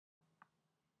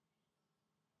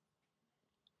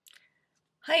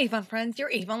Hi Avon friends, your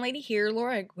Avon lady here,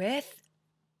 Laura, with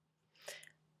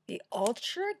the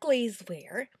Ultra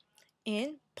Glazewear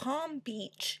in Palm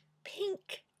Beach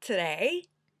Pink today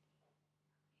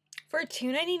for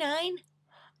 $2.99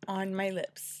 on my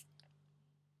lips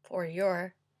for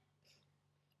your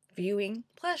viewing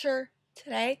pleasure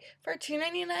today for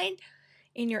 $2.99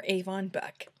 in your Avon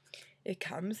book. It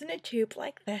comes in a tube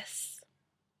like this.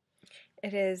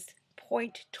 It is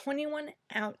 0.21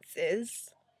 ounces.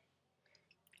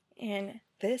 And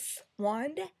this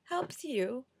wand helps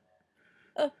you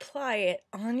apply it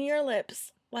on your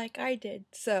lips like I did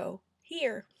so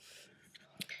here.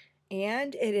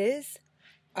 And it is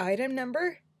item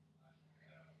number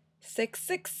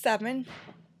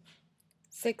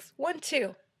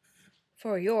 667612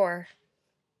 for your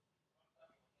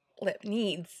lip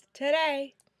needs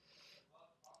today.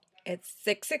 It's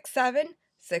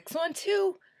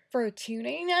 667612 for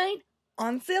 $2.99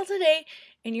 on sale today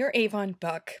in your Avon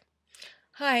book.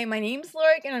 Hi, my name's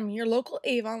Laura and I'm your local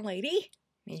Avon lady.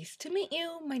 Nice to meet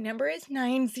you. My number is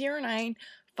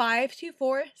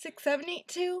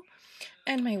 909-524-6782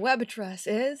 and my web address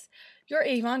is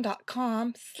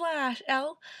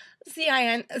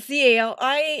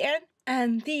youravon.com/LZINZALIAN,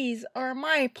 and these are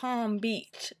my Palm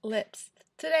Beach lips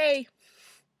today.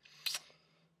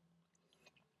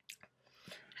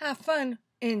 Have fun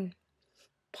in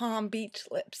Palm Beach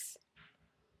lips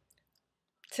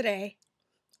today.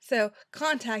 So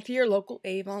contact your local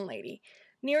Avon lady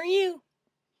near you.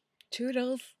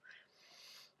 Toodles.